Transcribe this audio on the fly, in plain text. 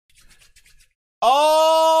Okay.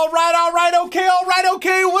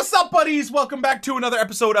 What's up, buddies? Welcome back to another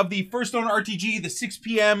episode of the First Owner RTG, the 6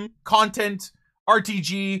 p.m. content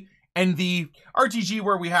RTG, and the RTG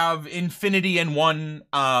where we have Infinity and One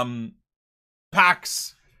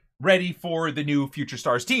packs ready for the new Future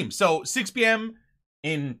Stars team. So 6 p.m.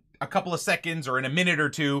 in a couple of seconds or in a minute or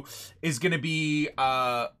two is going to be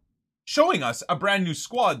showing us a brand new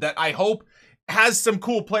squad that I hope has some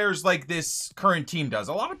cool players like this current team does.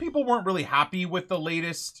 A lot of people weren't really happy with the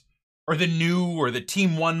latest or the new or the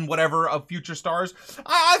team one whatever of Future Stars.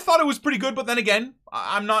 I thought it was pretty good, but then again,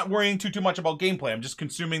 I'm not worrying too much about gameplay. I'm just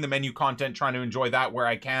consuming the menu content, trying to enjoy that where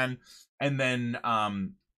I can, and then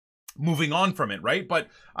moving on from it, right? But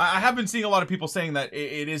I have been seeing a lot of people saying that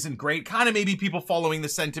it isn't great. Kind of maybe people following the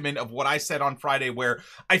sentiment of what I said on Friday, where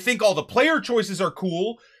I think all the player choices are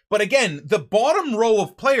cool, but again, the bottom row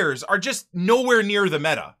of players are just nowhere near the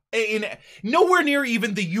meta. Nowhere near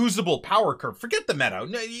even the usable power curve. Forget the meta.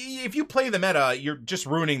 If you play the meta, you're just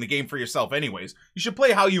ruining the game for yourself anyways. You should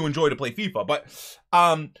play how you enjoy to play FIFA. But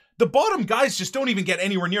the bottom guys just don't even get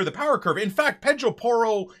anywhere near the power curve. In fact, Pedro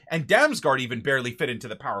Porro and Damsgaard even barely fit into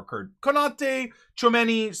the power curve. Konate,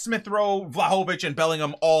 Chomeni, Smith Rowe, Vlahovic, and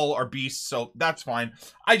Bellingham all are beasts, so that's fine.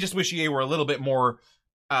 I just wish EA were a little bit more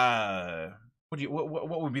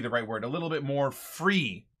what would be the right word? A little bit more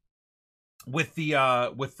free with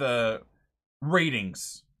the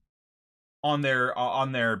ratings on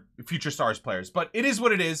their Future Stars players. But it is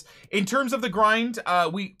what it is. In terms of the grind,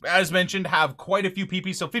 we, as mentioned, have quite a few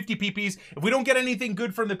PPs, so 50 PPs. If we don't get anything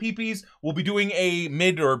good from the PPs, we'll be doing a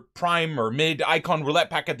mid or prime or mid icon roulette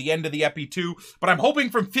pack at the end of the Epi 2. But I'm hoping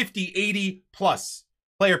from 50, 80 plus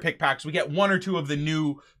player pick packs, we get one or two of the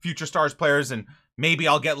new Future Stars players, and maybe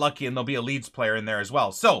I'll get lucky and there'll be a Leeds player in there as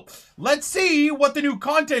well. So let's see what the new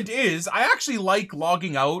content is. I actually like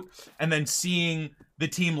logging out and then seeing the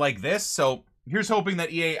team like this. So here's hoping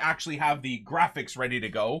that EA actually have the graphics ready to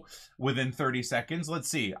go within 30 seconds. Let's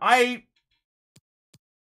see.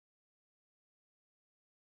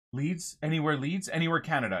 Leeds? Anywhere Leeds? Anywhere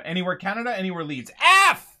Canada? Anywhere Canada? Anywhere Leeds?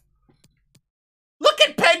 F! Look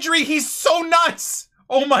at Pedri! He's so nuts!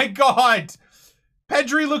 Oh my god!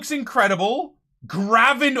 Pedri looks incredible.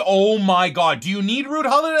 Graven, oh my god. Do you need Ruud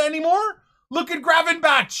Gullit anymore? Look at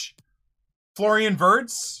Gravenbach. Florian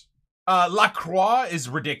Wirtz. Lacroix is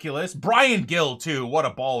ridiculous. Brian Gill, too. What a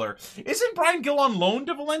baller. Isn't Brian Gill on loan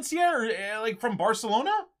to Valencia? Or, like, from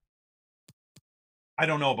Barcelona? I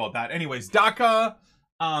don't know about that. Anyways, Daka,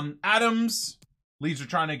 Adams. Leeds are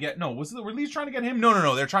trying to get... No, were Leeds trying to get him?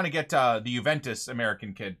 No. They're trying to get the Juventus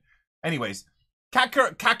American kid. Anyways.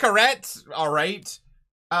 Cacaret, all right.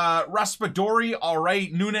 Raspadori, all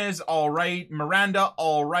right. Nunez, all right. Miranda,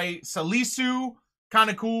 all right. Salisu, kind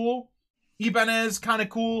of cool. Ibanez, kind of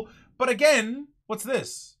cool. But again, what's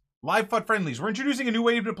this? Live FUT friendlies. We're introducing a new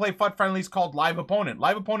way to play FUT friendlies called Live Opponent.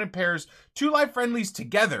 Live Opponent pairs two live friendlies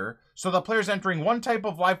together, so the players entering one type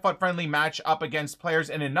of live FUT friendly match up against players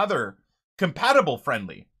in another compatible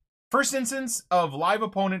friendly. First instance of Live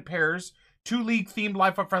Opponent pairs two league-themed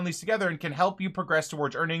live FUT friendlies together and can help you progress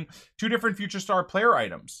towards earning two different Future Star player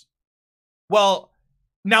items. Well,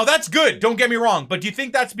 now that's good, don't get me wrong, but do you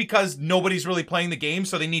think that's because nobody's really playing the game,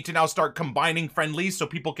 so they need to now start combining friendlies so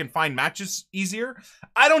people can find matches easier?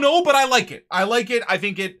 I don't know, but I like it. I like it. I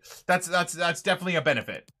think that's definitely a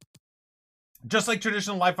benefit. Just like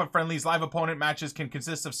traditional live FUT friendlies, live opponent matches can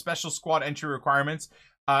consist of special squad entry requirements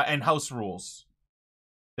and house rules.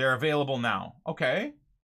 They're available now. Okay.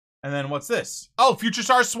 And then what's this? Oh, Future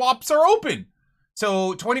Stars swaps are open.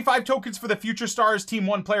 So 25 tokens for the Future Stars Team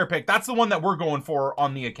 1 player pick. That's the one that we're going for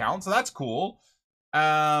on the account. So that's cool.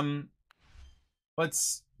 We'll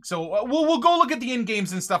go look at the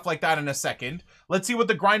in-games and stuff like that in a second. Let's see what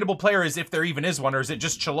the grindable player is, if there even is one, or is it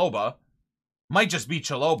just Chaloba? Might just be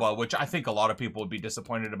Chaloba, which I think a lot of people would be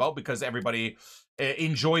disappointed about because everybody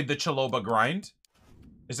enjoyed the Chaloba grind.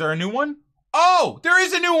 Is there a new one? Oh, there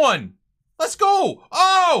is a new one. Let's go!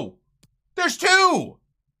 Oh! There's two!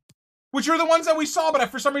 Which are the ones that we saw, but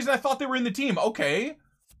for some reason I thought they were in the team. Okay.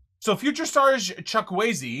 So Future Stars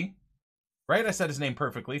Chukwueze. Right? I said his name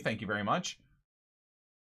perfectly. Thank you very much.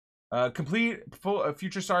 Complete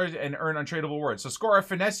Future Stars and earn untradeable words. So score a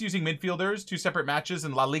finesse using midfielders, 2 separate matches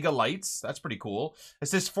in La Liga Lights. That's pretty cool.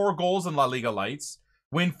 Assist 4 goals in La Liga Lights.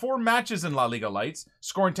 Win 4 matches in La Liga Lights.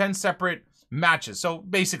 Score in 10 separate matches. So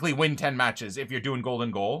basically win 10 matches if you're doing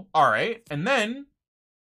golden goal. All right. And then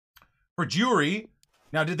for Jury,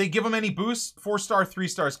 now did they give him any boosts? 4-star, 3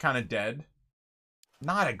 stars kind of dead.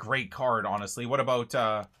 Not a great card, honestly. What about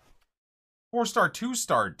 4-star,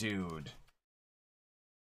 2-star dude?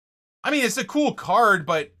 I mean, it's a cool card,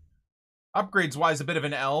 but Upgrades-wise, a bit of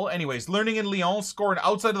an L. Anyways, learning in Lyon, scoring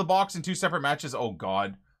outside of the box in 2 separate matches. Oh,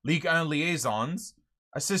 God. Ligue 1 liaisons.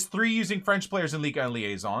 Assist 3 using French players in Ligue 1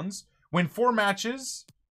 liaisons. Win 4 matches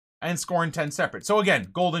and scoring 10 separate. So, again,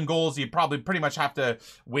 golden goals, you probably pretty much have to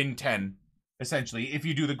win 10, essentially, if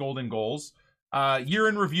you do the golden goals. Year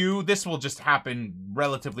in review, this will just happen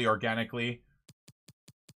relatively organically.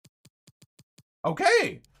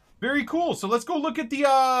 Okay. Very cool. So, let's go look at the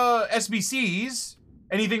SBCs.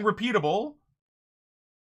 Anything repeatable?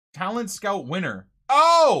 Talent Scout winner.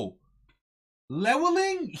 Oh!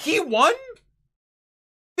 Leveling? He won?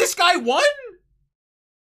 This guy won?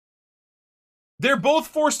 They're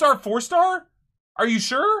both 4-star, 4-star? Are you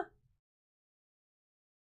sure?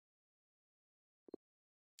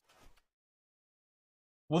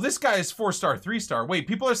 Well, this guy is 4-star, 3-star. Wait,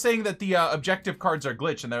 people are saying that the objective cards are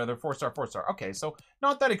glitched and they're 4-star, 4-star. Okay, so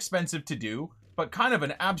not that expensive to do. But kind of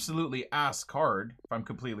an absolutely ass card, if I'm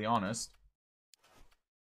completely honest.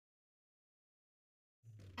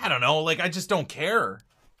 I don't know, like, I just don't care.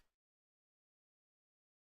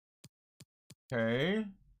 Okay.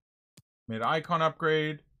 Made icon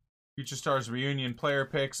upgrade. Future Stars reunion player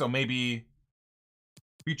pick. So maybe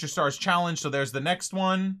Future Stars challenge. So there's the next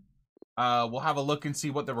one. We'll have a look and see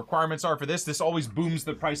what the requirements are for this. This always booms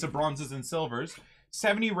the price of bronzes and silvers.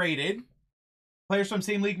 70 rated. Players from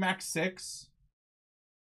same league, max 6.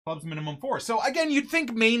 Clubs minimum 4. So again, you'd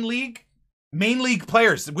think main league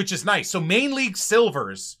players, which is nice. So main league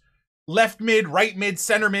silvers, left mid, right mid,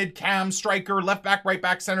 center mid, cam, striker, left back, right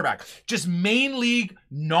back, center back. Just main league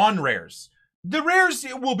non-rares. The rares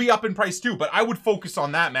will be up in price too, but I would focus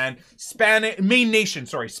on that, man. Main nation,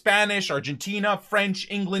 sorry. Spanish, Argentina, French,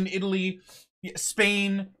 England, Italy,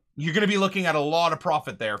 Spain. You're going to be looking at a lot of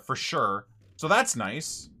profit there for sure. So that's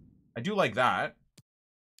nice. I do like that.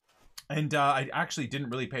 And I actually didn't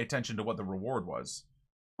really pay attention to what the reward was.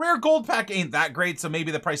 Rare gold pack ain't that great, so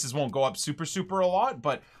maybe the prices won't go up super a lot,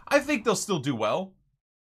 but I think they'll still do well.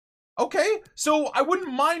 Okay, so I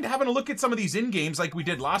wouldn't mind having a look at some of these in-games like we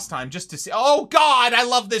did last time, just to see. Oh, God, I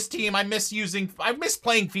love this team. I miss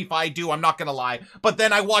playing FIFA, I do, I'm not gonna lie. But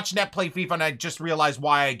then I watched Net play FIFA, and I just realized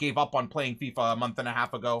why I gave up on playing FIFA a month and a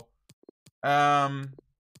half ago.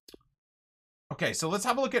 Okay, so let's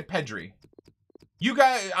have a look at Pedri. You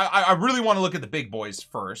guys, I really want to look at the big boys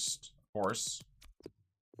first, of course.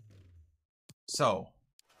 So.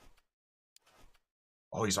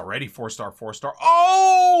 Oh, he's already 4-star, 4-star.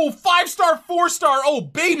 Oh, 5-star, 4-star. Oh,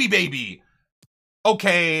 baby.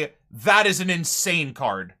 Okay, that is an insane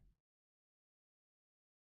card.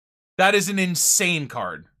 That is an insane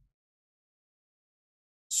card.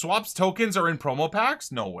 Swaps tokens are in promo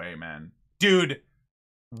packs? No way, man. Dude,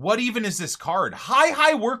 what even is this card?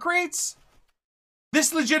 High work rates?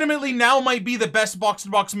 This legitimately now might be the best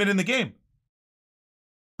box-to-box mid in the game.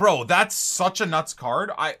 Bro, that's such a nuts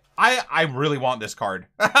card. I really want this card.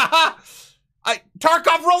 Tarkov,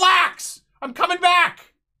 relax! I'm coming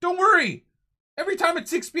back! Don't worry. Every time at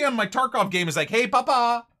 6 p.m. my Tarkov game is like, hey,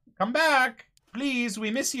 Papa, come back. Please,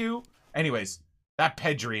 we miss you. Anyways, that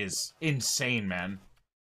Pedri is insane, man.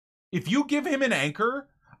 If you give him an anchor...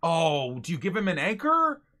 Oh, do you give him an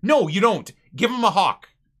anchor? No, you don't. Give him a hawk.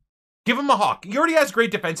 Give him a hawk. He already has great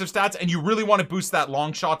defensive stats, and you really want to boost that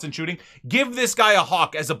long shots and shooting. Give this guy a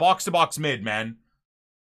hawk as a box-to-box mid, man.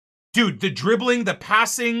 Dude, the dribbling, the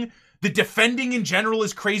passing, the defending in general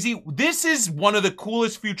is crazy. This is one of the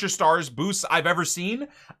coolest Future Stars boosts I've ever seen.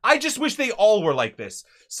 I just wish they all were like this.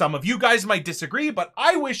 Some of you guys might disagree, but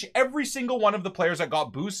I wish every single one of the players that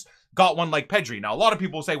got boosts got one like Pedri. Now, a lot of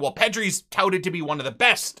people say, well, Pedri's touted to be one of the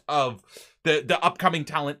best of the upcoming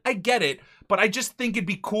talent. I get it. But I just think it'd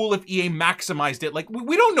be cool if EA maximized it. Like,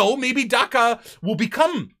 we don't know. Maybe Daka will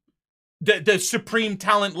become the supreme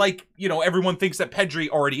talent like, you know, everyone thinks that Pedri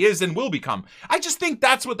already is and will become. I just think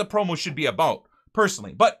that's what the promo should be about,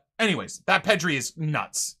 personally. But anyways, that Pedri is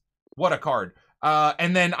nuts. What a card.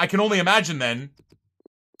 And then I can only imagine then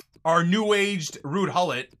our new-aged Ruud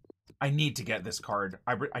Gullit. I need to get this card.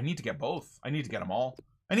 I need to get both. I need to get them all.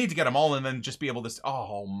 I need to get them all and then just be able to...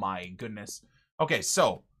 Oh, my goodness. Okay,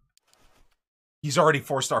 so... He's already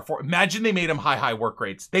 4-star 4. Imagine they made him high work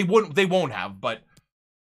rates. They won't have, but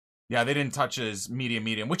yeah, they didn't touch his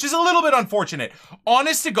medium, which is a little bit unfortunate.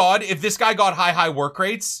 Honest to God, if this guy got high work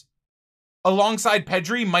rates, alongside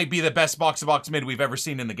Pedri, might be the best box-to-box mid we've ever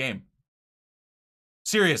seen in the game.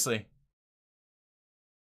 Seriously.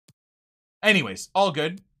 Anyways, all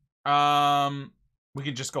good. We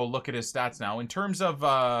can just go look at his stats now. In terms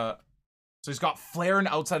of so he's got flare and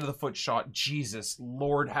outside of the foot shot. Jesus,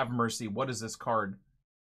 Lord have mercy. What is this card?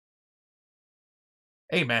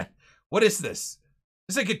 Hey, man. What is this?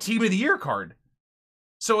 It's like a Team of the Year card.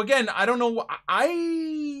 So again, I don't know.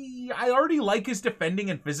 I already like his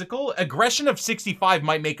defending and physical. Aggression of 65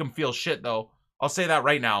 might make him feel shit, though. I'll say that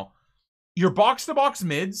right now. Your box-to-box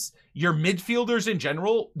mids, your midfielders in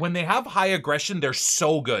general, when they have high aggression, they're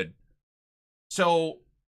so good. So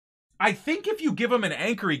I think if you give him an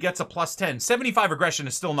anchor, he gets a +10. 75 aggression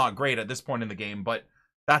is still not great at this point in the game, but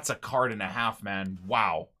that's a card and a half, man.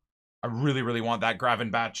 Wow. I really, really want that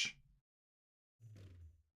Gravenbatch.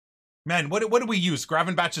 Man, what did we use?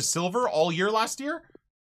 Gravenbatch's silver all year last year?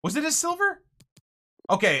 Was it his silver?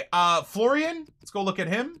 Okay, Florian. Let's go look at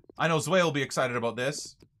him. I know Zway will be excited about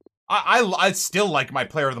this. I still like my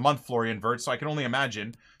player of the month, Florian Wirtz, so I can only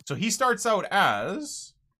imagine. So he starts out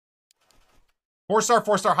as 4-star,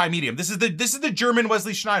 4-star, high, medium. This is the German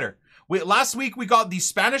Wesley Schneider. Last week we got the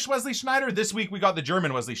Spanish Wesley Schneider. This week we got the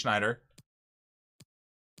German Wesley Schneider.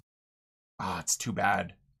 Ah, it's too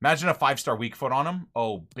bad. Imagine a 5-star weak foot on him.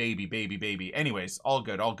 Oh, baby, baby, baby. Anyways, all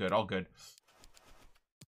good, all good, all good.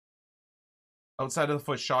 Outside of the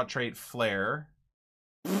foot shot trait, flair.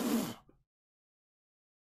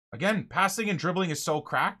 Again, passing and dribbling is so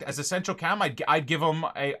cracked. As a central cam, I'd give him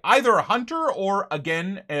either a hunter or,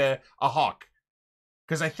 again, a hawk.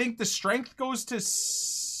 Because I think the strength goes to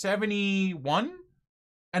 71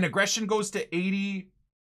 and aggression goes to 80.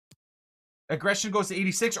 Aggression goes to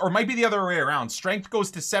 86, or it might be the other way around. Strength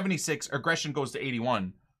goes to 76, aggression goes to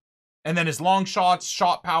 81. And then his long shots,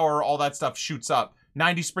 shot power, all that stuff shoots up.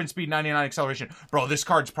 90 sprint speed, 99 acceleration. Bro, this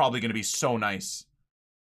card's probably going to be so nice.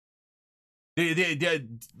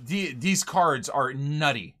 These cards are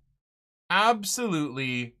nutty.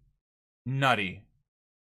 Absolutely nutty.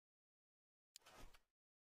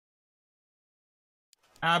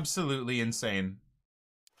 Absolutely insane.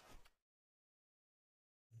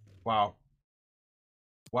 Wow.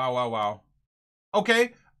 Wow, wow, wow.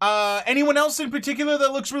 Okay. Anyone else in particular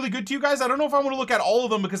that looks really good to you guys? I don't know if I want to look at all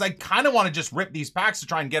of them because I kind of want to just rip these packs to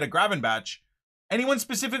try and get a Gravenbatch. Anyone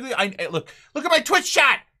specifically? Look at my Twitch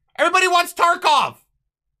chat. Everybody wants Tarkov.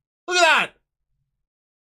 Look at that.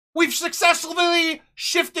 We've successfully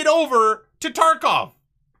shifted over to Tarkov.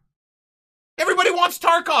 Everybody wants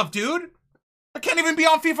Tarkov, dude. I can't even be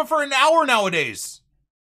on FIFA for an hour nowadays.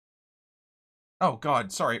 Oh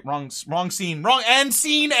God, sorry, wrong scene,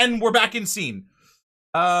 and we're back in scene.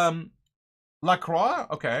 Lacroix,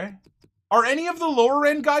 okay. Are any of the lower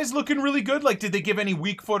end guys looking really good? Like, did they give any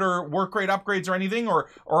weak foot or work rate upgrades or anything, or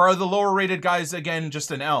are the lower rated guys again just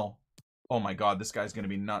an L? Oh my God, this guy's gonna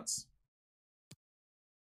be nuts.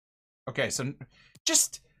 Okay, so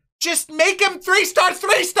just make him 3-star,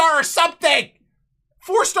 3-star or something.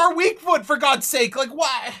 4-star weak foot for God's sake. Like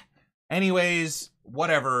what? Anyways.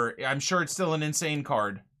 Whatever. I'm sure it's still an insane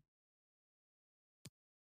card.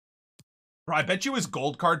 Bro, I bet you his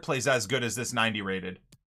gold card plays as good as this 90 rated.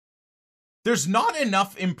 There's not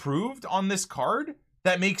enough improved on this card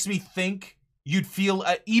that makes me think you'd feel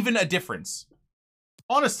even a difference.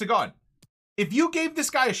 Honest to God. If you gave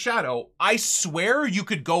this guy a shadow, I swear you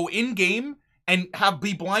could go in-game and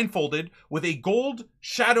be blindfolded with a gold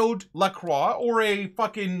shadowed Lacroix or a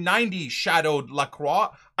fucking 90 shadowed Lacroix.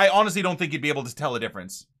 I honestly don't think you'd be able to tell a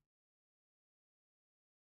difference.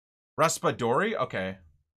 Raspadori? Okay.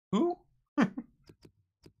 Who?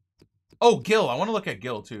 Oh, Gil. I want to look at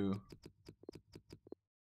Gil too.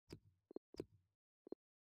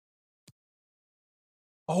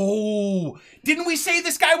 Oh, didn't we say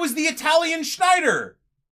this guy was the Italian Schneider?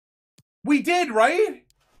 We did, right?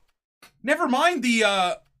 Never mind the,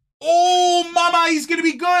 oh, mama, he's gonna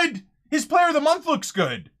be good. His player of the month looks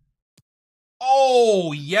good.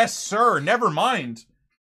 Oh, yes, sir. Never mind.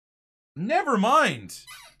 Never mind.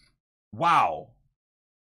 Wow.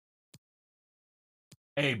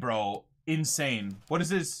 Hey, bro. Insane. What is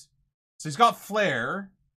this? So he's got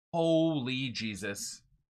flair. Holy Jesus.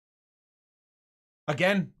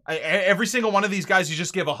 Again, every single one of these guys you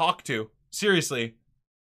just give a hawk to. Seriously.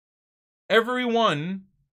 Every one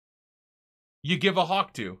you give a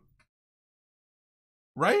hawk to.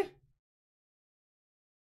 Right?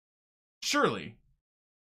 Surely.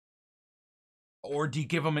 Or do you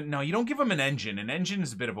give him no, you don't give him an engine. An engine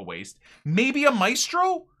is a bit of a waste. Maybe a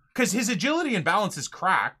maestro? Because his agility and balance is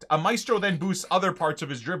cracked. A maestro then boosts other parts of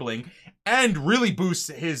his dribbling and really boosts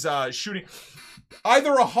his shooting.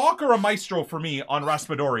 Either a hawk or a maestro for me on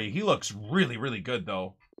Raspadori. He looks really, really good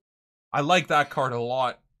though. I like that card a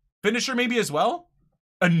lot. Finisher maybe as well?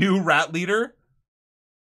 A new rat leader?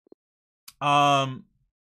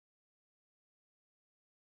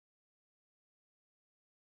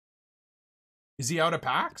 Is he out of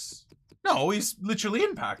packs? No, he's literally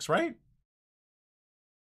in packs, right?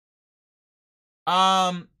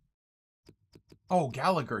 Oh,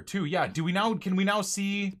 Gallagher too. Yeah. Can we now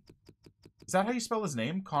see? Is that how you spell his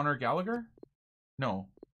name? Conor Gallagher? No.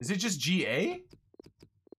 Is it just G-A?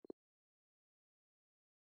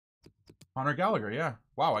 Conor Gallagher, yeah.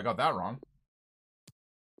 Wow, I got that wrong.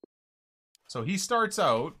 So he starts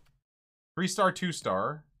out 3-star,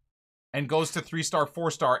 2-star, and goes to 3-star,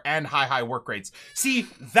 4-star, and high work rates. See,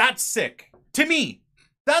 that's sick. To me,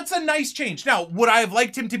 that's a nice change. Now, would I have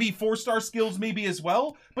liked him to be 4-star skills maybe as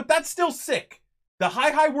well? But that's still sick. The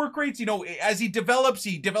high work rates, you know, as he develops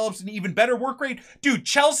an even better work rate. Dude,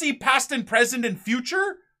 Chelsea past and present and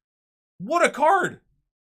future? What a card.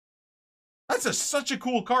 That's such a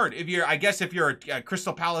cool card. I guess if you're a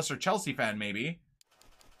Crystal Palace or Chelsea fan, maybe.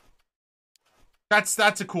 That's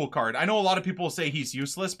a cool card. I know a lot of people say he's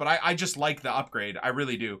useless, but I just like the upgrade. I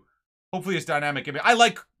really do. Hopefully it's dynamic. I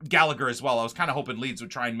like Gallagher as well. I was kind of hoping Leeds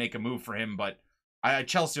would try and make a move for him, but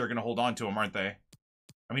Chelsea are going to hold on to him, aren't they?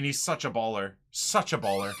 I mean, he's such a baller. Such a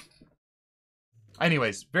baller.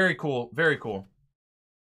 Anyways, very cool. Very cool.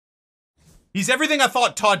 He's everything I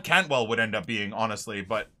thought Todd Cantwell would end up being, honestly,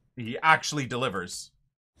 but he actually delivers.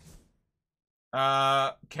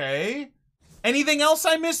 Okay. Anything else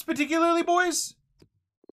I missed particularly, boys?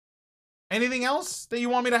 Anything else that you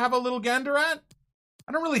want me to have a little gander at?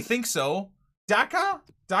 I don't really think so. Daka?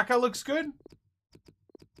 Daka looks good.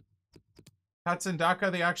 Pats and Daka,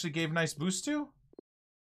 they actually gave nice boost to?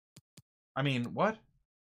 I mean, what?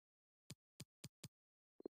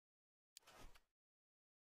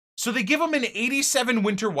 So they give him an 87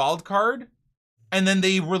 winter wildcard, and then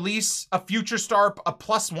they release a future star, a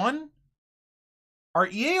 +1? Are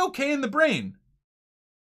EA okay in the brain?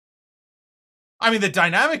 I mean, the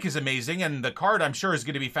dynamic is amazing, and the card, I'm sure, is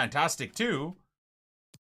going to be fantastic, too.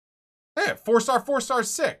 Hey, 4-star, 4-star,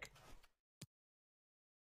 sick.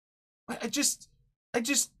 I just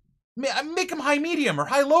make him high medium or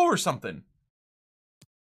high low or something.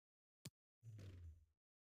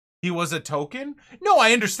 He was a token? No,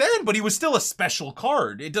 I understand, but he was still a special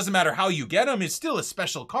card. It doesn't matter how you get him, it's still a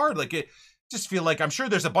special card. Like, it just feel like, I'm sure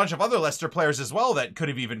there's a bunch of other Leicester players as well that could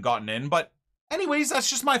have even gotten in, but anyways, that's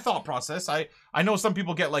just my thought process. I know some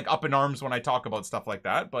people get like up in arms when I talk about stuff like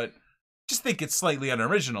that, but just think it's slightly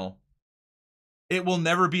unoriginal. It will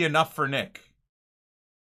never be enough for Nick.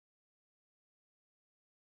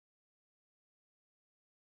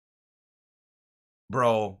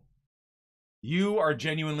 Bro, you are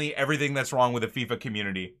genuinely everything that's wrong with the FIFA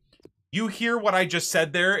community. You hear what I just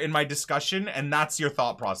said there in my discussion, and that's your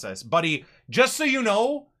thought process. Buddy, just so you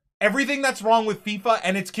know, everything that's wrong with FIFA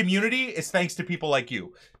and its community is thanks to people like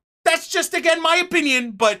you. That's just, again, my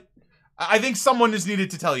opinion, but I think someone is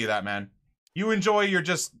needed to tell you that, man. You enjoy your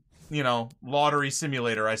just, you know, lottery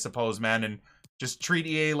simulator, I suppose, man, and just treat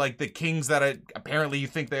EA like the kings that apparently you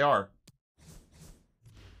think they are.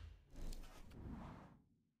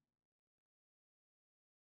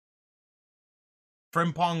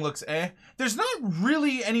 Frimpong looks eh. There's not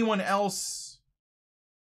really anyone else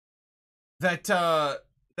that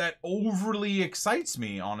that overly excites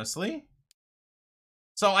me, honestly.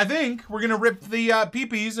 So I think we're gonna rip the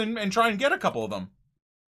peepees and try and get a couple of them.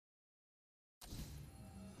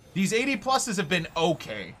 These 80 pluses have been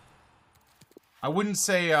okay. I wouldn't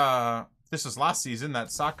say this was last season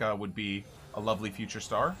that Saka would be a lovely future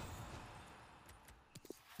star.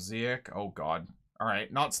 Ziyech, oh god. All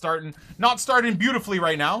right, not starting beautifully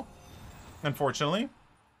right now, unfortunately.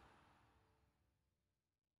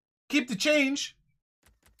 Keep the change.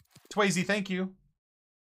 Twazy, thank you.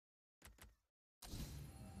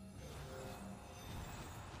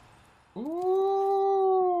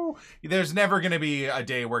 Ooh. There's never going to be a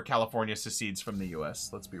day where California secedes from the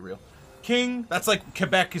US, let's be real. King, that's like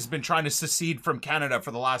Quebec has been trying to secede from Canada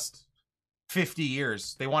for the last 50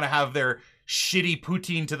 years. They want to have their shitty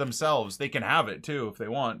poutine to themselves. They can have it too if they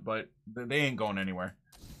want, but they ain't going anywhere.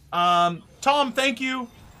 Tom, thank you.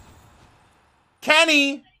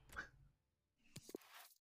 Kenny.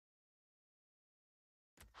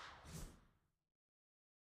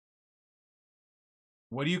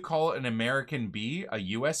 What do you call an American B? A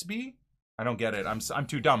USB? I don't get it. I'm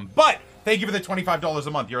too dumb. But thank you for the $25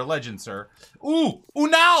 a month. You're a legend, sir. Ooh,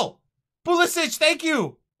 Unal! Pulisic, thank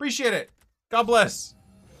you. Appreciate it. God bless.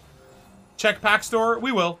 Check pack store?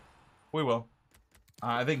 We will. We will.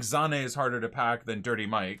 I think Zane is harder to pack than Dirty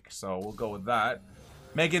Mike, so we'll go with that.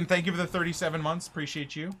 Megan, thank you for the 37 months.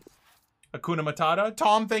 Appreciate you. Akuna Matata.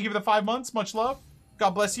 Tom, thank you for the 5 months. Much love. God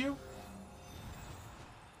bless you.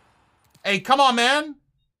 Hey, come on, man.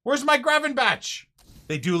 Where's my Gravenbatch?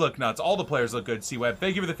 They do look nuts. All the players look good, C-Web.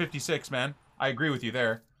 Thank you for the 56, man. I agree with you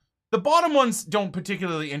there. The bottom ones don't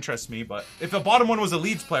particularly interest me, but if the bottom one was a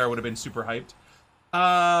Leeds player, I would have been super hyped.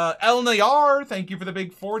 El Nayar, thank you for the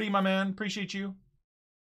big 40, my man. Appreciate you.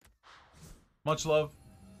 Much love.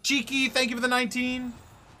 Cheeky, thank you for the 19.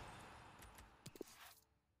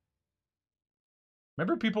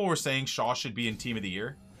 Remember people were saying Shaw should be in Team of the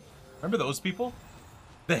Year? Remember those people?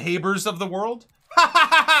 The Habers of the world?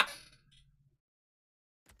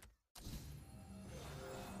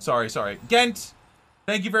 Sorry. Gent,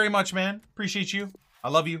 thank you very much, man. Appreciate you. I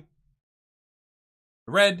love you.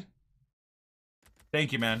 Red,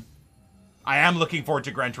 thank you, man. I am looking forward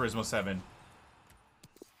to Gran Turismo 7.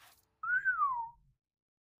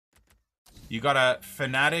 You got a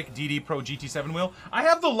Fnatic DD Pro GT7 wheel. I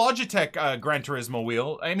have the Logitech Gran Turismo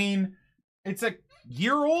wheel. I mean, it's a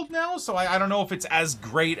year old now, so I don't know if it's as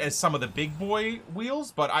great as some of the big boy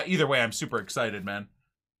wheels, but either way, I'm super excited, man.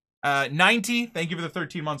 90, thank you for the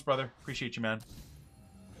 13 months, brother. Appreciate you, man.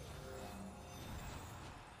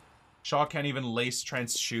 Shaw can't even lace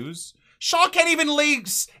Trent's shoes. Shaw can't even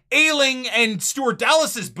lace Ailing and Stuart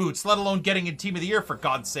Dallas's boots, let alone getting in Team of the Year, for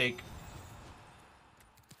God's sake.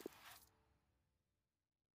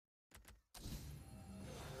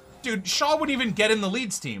 Dude, Shaw wouldn't even get in the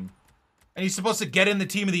Leeds team. And he's supposed to get in the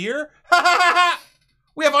Team of the Year? Ha ha ha ha!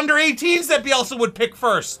 We have under 18s that Bielsa would pick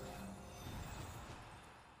first.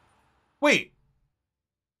 Wait.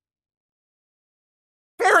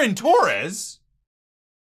 Ferran Torres?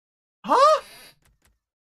 Huh?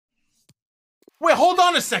 Wait, hold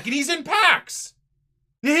on a second. He's in packs.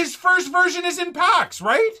 His first version is in packs,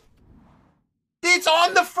 right? It's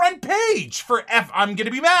on the front page for I'm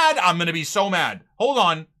gonna be mad. I'm gonna be so mad. Hold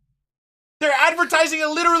on. They're advertising it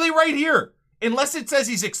literally right here. Unless it says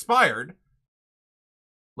he's expired.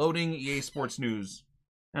 Loading EA Sports News.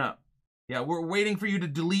 Yeah, we're waiting for you to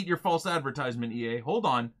delete your false advertisement, EA. Hold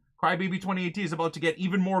on. Crybaby 2018 is about to get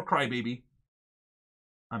even more crybaby.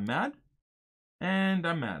 I'm mad. And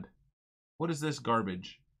I'm mad. What is this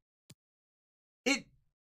garbage?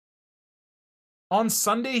 On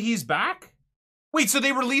Sunday he's back? Wait, so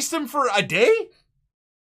they released him for a day?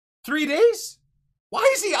 3 days? Why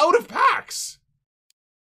is he out of packs?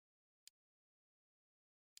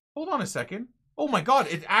 Hold on a second. Oh my god,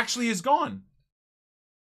 it actually is gone.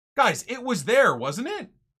 Guys, it was there, wasn't it?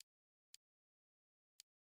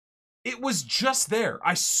 It was just there.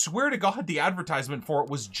 I swear to God, the advertisement for it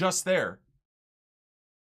was just there.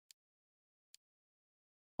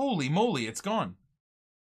 Holy moly, it's gone.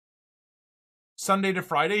 Sunday to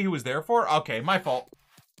Friday he was there for? Okay, my fault.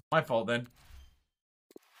 My fault then.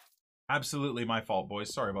 Absolutely my fault,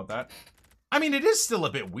 boys. Sorry about that. I mean, it is still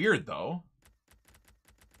a bit weird, though.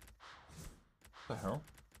 What the hell?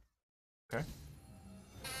 Okay.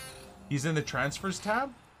 He's in the transfers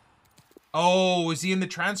tab? Oh, is he in the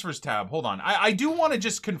transfers tab? Hold on. I do want to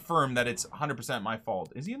just confirm that it's 100% my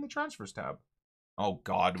fault. Is he in the transfers tab? Oh,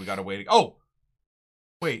 God. We got to wait. Oh!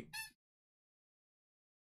 Wait.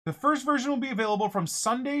 The first version will be available from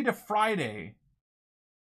Sunday to Friday.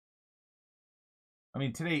 I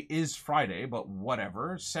mean, today is Friday, but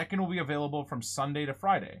whatever. Second will be available from Sunday to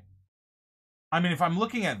Friday. I mean, if I'm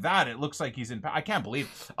looking at that, it looks like he's in... I can't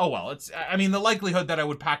believe... Oh, well, it's... I mean, the likelihood that I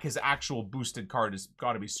would pack his actual boosted card has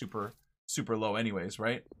got to be super, super low anyways,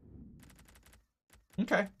 right?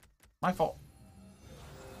 Okay. My fault.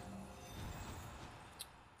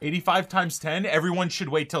 85 times 10? Everyone should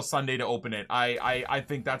wait till Sunday to open it. I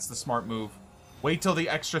think that's the smart move. Wait till the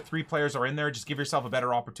extra 3 players are in there. Just give yourself a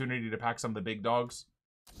better opportunity to pack some of the big dogs.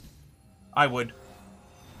 I would.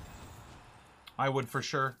 I would for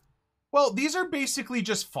sure. Well, these are basically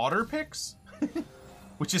just fodder picks.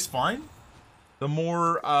 Which is fine. The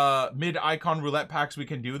more mid-icon roulette packs we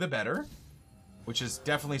can do, the better. Which is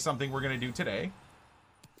definitely something we're going to do today.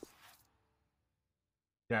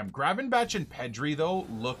 Damn, Gravenbatch and Pedri, though,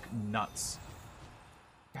 look nuts.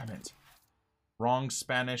 Damn it. Wrong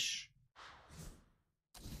Spanish...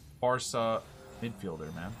 Barca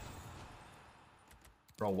midfielder, man.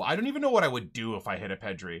 Bro, I don't even know what I would do if I hit a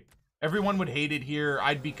Pedri. Everyone would hate it here.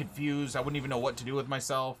 I'd be confused. I wouldn't even know what to do with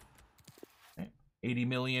myself. 80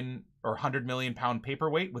 million or 100 million pound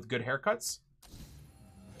paperweight with good haircuts.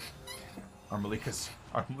 Our Malika's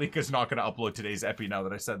not going to upload today's epi now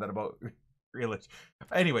that I said that about Grealish.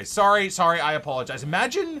 Anyway, sorry, I apologize.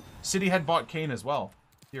 Imagine City had bought Kane as well.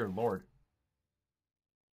 Dear Lord.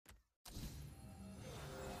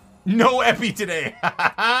 No epi today.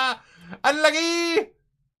 Unlucky.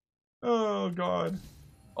 Oh, God.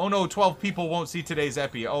 Oh, no. 12 people won't see today's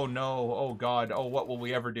epi. Oh, no. Oh, God. Oh, what will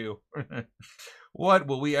we ever do? What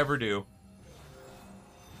will we ever do?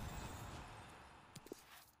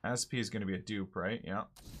 SP is going to be a dupe, right? Yeah.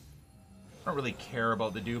 I don't really care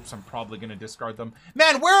about the dupes. I'm probably going to discard them.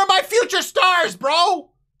 Man, where are my future stars,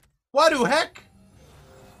 bro? What the heck?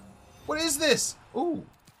 What is this? Ooh,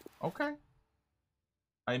 okay.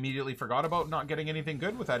 I immediately forgot about not getting anything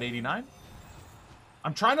good with that 89.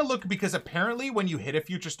 I'm trying to look because apparently when you hit a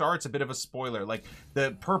future star, it's a bit of a spoiler. Like,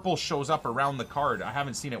 the purple shows up around the card. I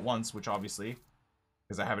haven't seen it once, which obviously,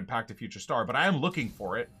 because I haven't packed a future star, but I am looking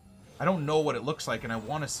for it. I don't know what it looks like, and I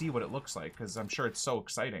want to see what it looks like, because I'm sure it's so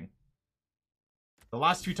exciting. The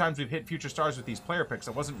last few times we've hit future stars with these player picks,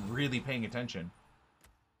 I wasn't really paying attention.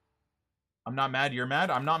 I'm not mad, you're mad.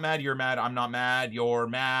 I'm not mad, you're mad. I'm not mad, you're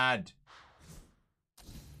mad.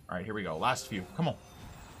 All right, here we go. Last few. Come on.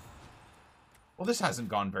 Well, this hasn't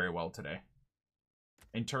gone very well today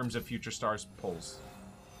in terms of future stars pulls.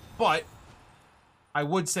 But I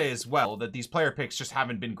would say as well that these player picks just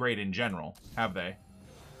haven't been great in general, have they?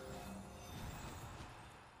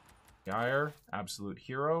 Geyer, absolute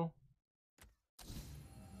hero.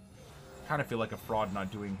 Kind of feel like a fraud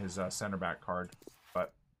not doing his center back card,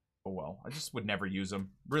 but oh well. I just would never use him.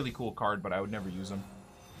 Really cool card, but I would never use him.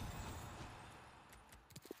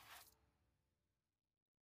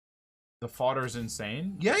 The fodder's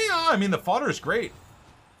insane. Yeah, I mean, the fodder's great.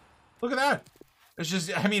 Look at that. It's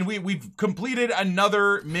just, I mean, we've completed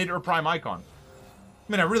another mid or prime icon.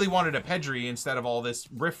 I mean, I really wanted a Pedri instead of all this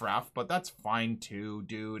riffraff, but that's fine too,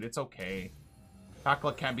 dude. It's okay. Pack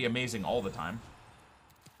luck can't be amazing all the time.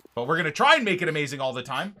 But we're going to try and make it amazing all the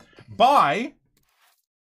time by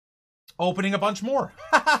opening a bunch more.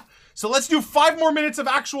 So let's do 5 more minutes of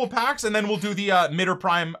actual packs, and then we'll do the mid or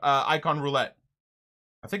prime icon roulette.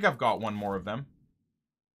 I think I've got one more of them.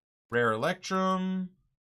 Rare Electrum.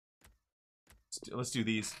 Let's do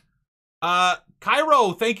these.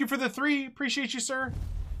 Cairo, thank you for the 3. Appreciate you, sir.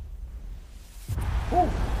 Ooh,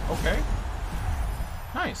 okay.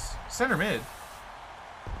 Nice. Center mid.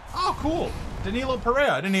 Oh, cool. Danilo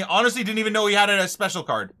Pereira. Honestly didn't even know he had a special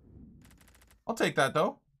card. I'll take that,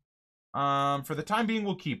 though. For the time being,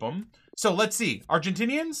 we'll keep him. So, let's see.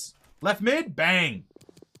 Argentinians. Left mid. Bang.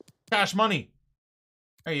 Cash money.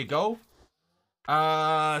 There you go.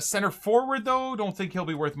 Center forward, though. Don't think he'll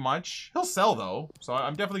be worth much. He'll sell, though. So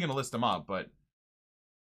I'm definitely going to list him up, but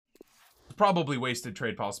probably wasted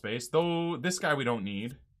trade pile space. Though this guy we don't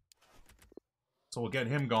need. So we'll get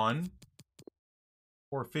him gone.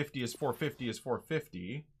 450 is 450 is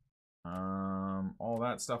 450. All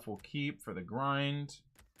that stuff we'll keep for the grind.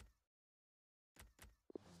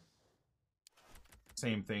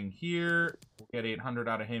 Same thing here. We'll get 800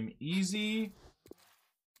 out of him easy.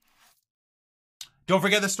 Don't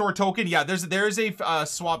forget the store token. Yeah, there is a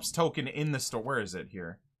swaps token in the store. Where is it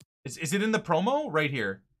here? Is it in the promo? Right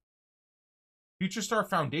here. Future Star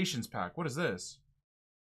Foundations pack. What is this?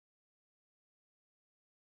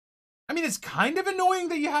 I mean, it's kind of annoying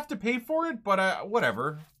that you have to pay for it, but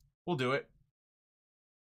whatever. We'll do it.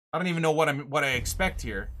 I don't even know what I expect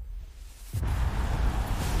here.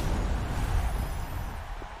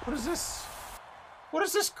 What is this? What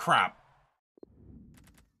is this crap?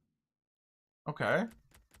 Okay.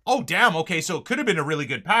 Oh, damn. Okay, so it could have been a really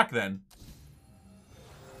good pack then.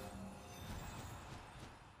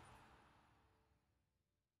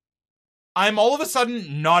 I'm all of a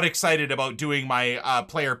sudden not excited about doing my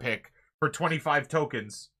player pick for 25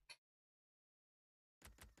 tokens.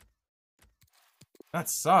 That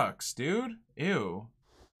sucks, dude. Ew.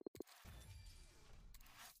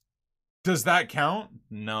 Does that count?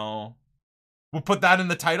 No. We'll put that in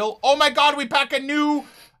the title. Oh my god, we pack a new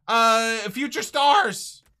future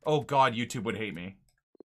stars. Oh god, YouTube would hate me.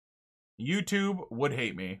 YouTube would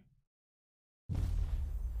hate me.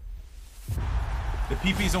 The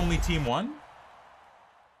PP's only team 1?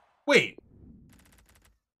 Wait.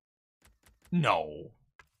 No.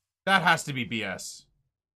 That has to be BS.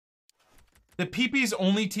 The PP's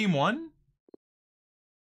only team 1?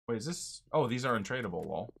 Wait, is this? Oh, these are untradeable,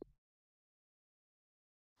 lol.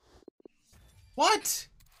 What?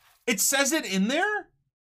 It says it in there?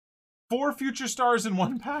 4 future stars in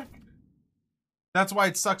 1 pack? That's why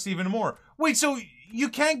it sucks even more. Wait, so you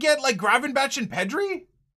can't get like Gravenbatch and Pedri?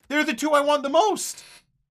 They're the 2 I want the most.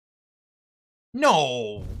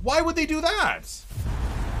 No, why would they do that?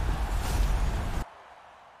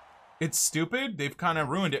 It's stupid. They've kind of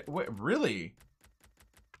ruined it. Wait, really?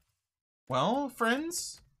 Well,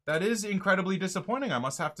 friends, that is incredibly disappointing, I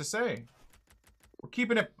must have to say. We're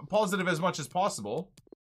keeping it positive as much as possible.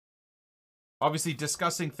 Obviously,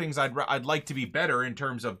 discussing things I'd like to be better in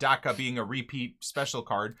terms of Daka being a repeat special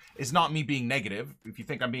card is not me being negative. If you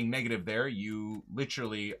think I'm being negative there, you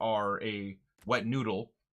literally are a wet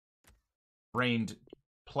noodle. Brained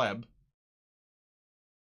pleb.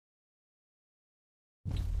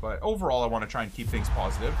 But overall, I want to try and keep things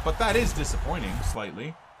positive. But that is disappointing,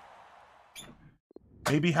 slightly.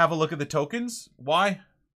 Maybe have a look at the tokens. Why?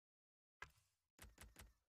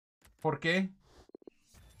 Por qué?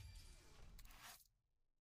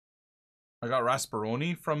 I got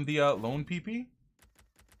Rasperoni from the loan PP.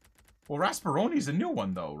 Well, Rasperoni's a new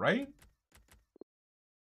one though, right?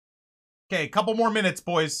 Okay, couple more minutes,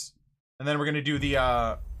 boys, and then we're gonna do the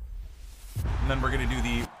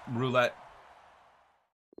roulette.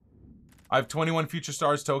 I have 21 Future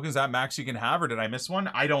Stars tokens. That max you can have, or did I miss one?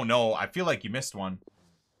 I don't know. I feel like you missed one.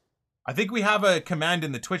 I think we have a command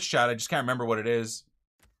in the Twitch chat. I just can't remember what it is.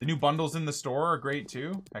 The new bundles in the store are great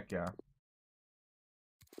too. Heck yeah.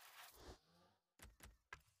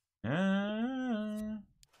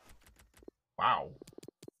 Wow.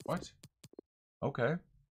 What? Okay.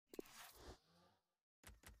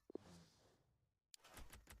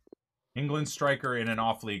 England striker in an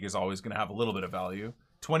off league is always going to have a little bit of value.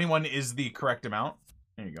 21 is the correct amount.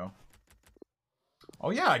 There you go.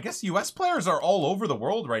 Oh yeah, I guess US players are all over the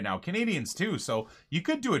world right now. Canadians too, so you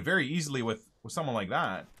could do it very easily with someone like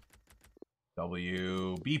that.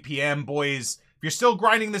 BPM, boys. If you're still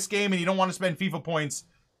grinding this game and you don't want to spend FIFA points,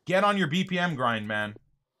 get on your BPM grind, man.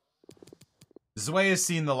 Zwei has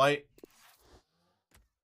seen the light.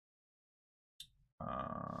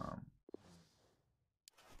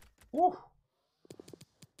 Woo.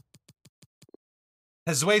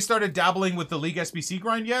 Has Zwei started dabbling with the League SBC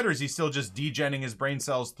grind yet, or is he still just degenning his brain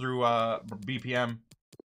cells through BPM?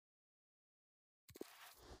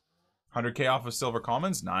 100k off of silver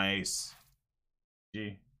commons? Nice.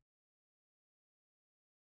 G.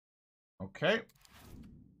 Okay.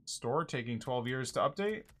 Store taking 12 years to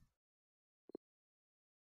update.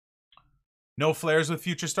 No flares with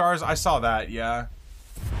future stars? I saw that, yeah.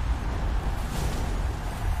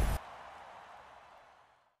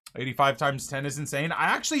 85 times 10 is insane. I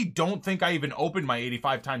actually don't think I even opened my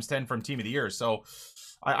 85 times 10 from Team of the Year, so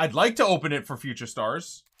I'd like to open it for future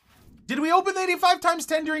stars. Did we open the 85 times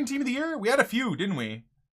 10 during Team of the Year? We had a few, didn't we?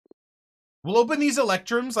 We'll open these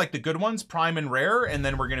Electrums, like the good ones, Prime and Rare, and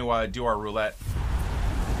then we're going to do our roulette.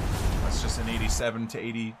 That's just an 87 to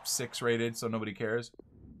 86 rated, so nobody cares.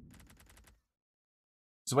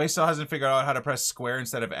 Zwei still hasn't figured out how to press square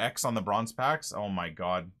instead of X on the bronze packs. Oh my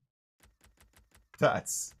god.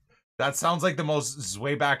 That sounds like the most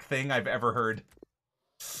Zwayback thing I've ever heard.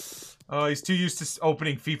 Oh, he's too used to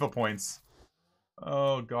opening FIFA points.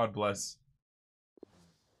 Oh, God bless.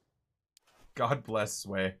 God bless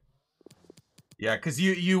Zwei. Yeah, because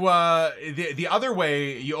the other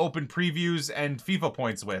way you open previews and FIFA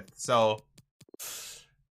points with, so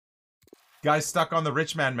guy's stuck on the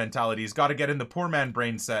rich man mentality. He's got to get in the poor man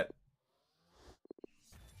brain set.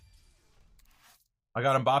 I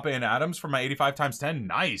got Mbappe and Adams for my 85 times 10.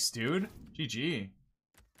 Nice, dude. GG.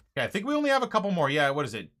 Okay, I think we only have a couple more. Yeah, what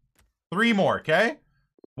is it? 3 more, okay?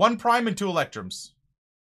 1 Prime and 2 Electrums.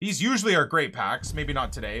 These usually are great packs. Maybe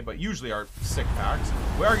not today, but usually are sick packs.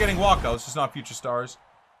 We are getting walkouts, just not future stars.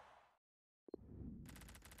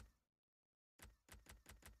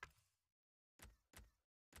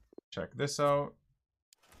 Check this out.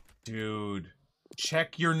 Dude.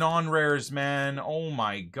 Check your non-rares, man. Oh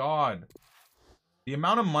my god. The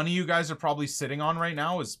amount of money you guys are probably sitting on right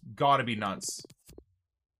now has gotta be nuts.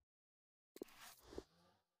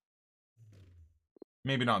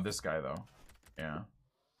 Maybe not this guy, though. Yeah.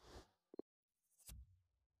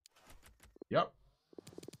 Yep.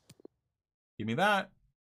 Give me that.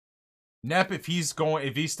 Nep, if he's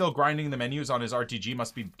still grinding the menus on his RTG,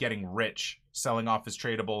 must be getting rich, selling off his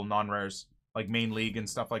tradable non-rares, like main league and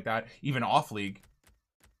stuff like that, even off league.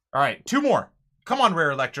 All right, 2 more. Come on,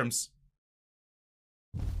 rare Electrums.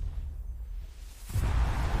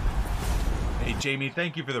 Hey, Jamie,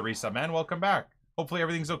 thank you for the resub, man. Welcome back. Hopefully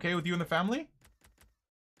everything's okay with you and the family.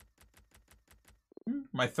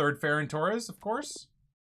 My 3rd Ferran Torres, of course.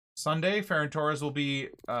 Sunday, Ferran Torres will be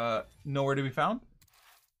nowhere to be found.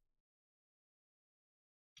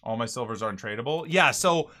 All my silvers are untradeable. Yeah,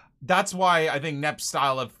 so that's why I think Nep's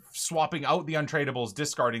style of swapping out the untradables,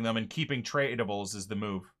 discarding them, and keeping tradables is the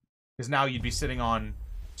move. Because now you'd be sitting on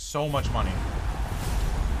so much money.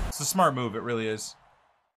 It's a smart move, it really is.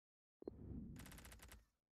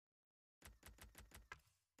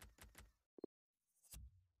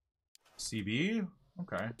 CB?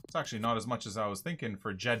 Okay. It's actually not as much as I was thinking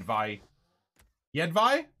for Jedvaj.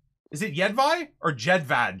 Jedvaj? Is it Jedvaj or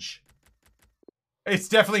Jedvaj? It's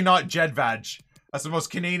definitely not Jedvaj. That's the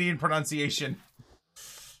most Canadian pronunciation.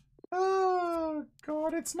 Oh,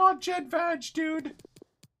 God. It's not Jedvaj, dude.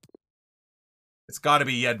 It's gotta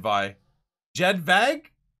be Jedvaj. Jedvag?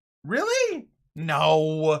 Really?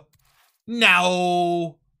 No.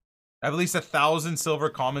 No. I have at least 1,000 silver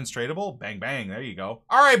commons tradable. Bang, bang. There you go.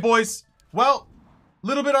 All right, boys. Well,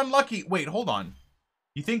 little bit unlucky. Wait, hold on.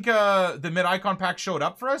 You think the mid-icon pack showed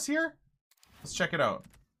up for us here? Let's check it out.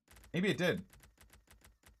 Maybe it did.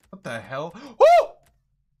 What the hell? Oh!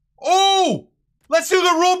 Oh! Let's do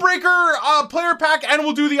the rule breaker player pack, and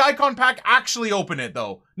we'll do the icon pack. Actually open it,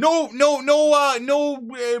 though. No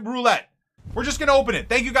roulette. We're just gonna open it.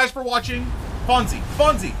 Thank you guys for watching.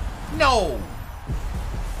 Fonzie. No.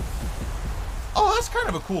 Oh, that's kind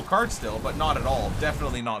of a cool card still, but not at all.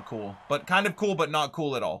 Definitely not cool. But kind of cool, but not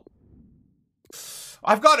cool at all.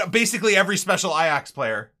 I've got basically every special Ajax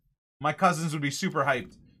player. My cousins would be super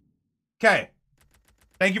hyped. Okay.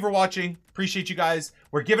 Thank you for watching. Appreciate you guys.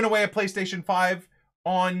 We're giving away a PlayStation 5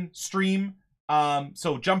 on stream.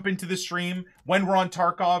 So jump into the stream. When we're on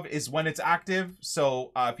Tarkov is when it's active.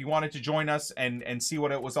 So if you wanted to join us and see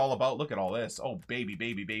what it was all about, look at all this. Oh, baby.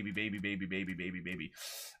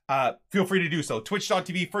 Feel free to do so.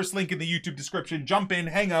 Twitch.tv, first link in the YouTube description. Jump in,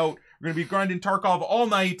 hang out. We're going to be grinding Tarkov all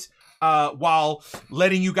night while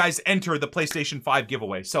letting you guys enter the PlayStation 5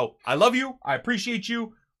 giveaway. So I love you. I appreciate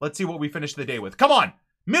you. Let's see what we finish the day with. Come on.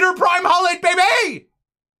 Midder Prime Holland, baby!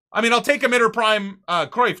 I mean, I'll take a Midder Prime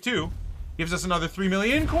Cruyff, too. Gives us another 3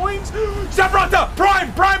 million coins. Zabrata!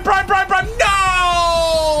 Prime!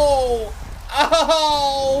 No!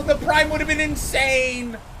 Oh, the Prime would have been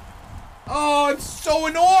insane. Oh, I'm so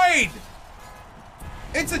annoyed.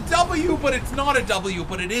 It's a W, but it's not a W.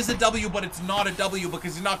 But it is a W, but it's not a W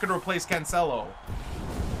because he's not going to replace Cancelo.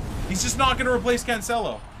 He's just not going to replace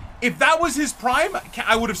Cancelo. If that was his prime,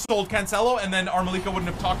 I would have sold Cancelo, and then Armalika wouldn't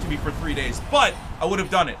have talked to me for 3 days. But I would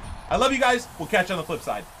have done it. I love you guys. We'll catch you on the flip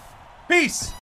side. Peace.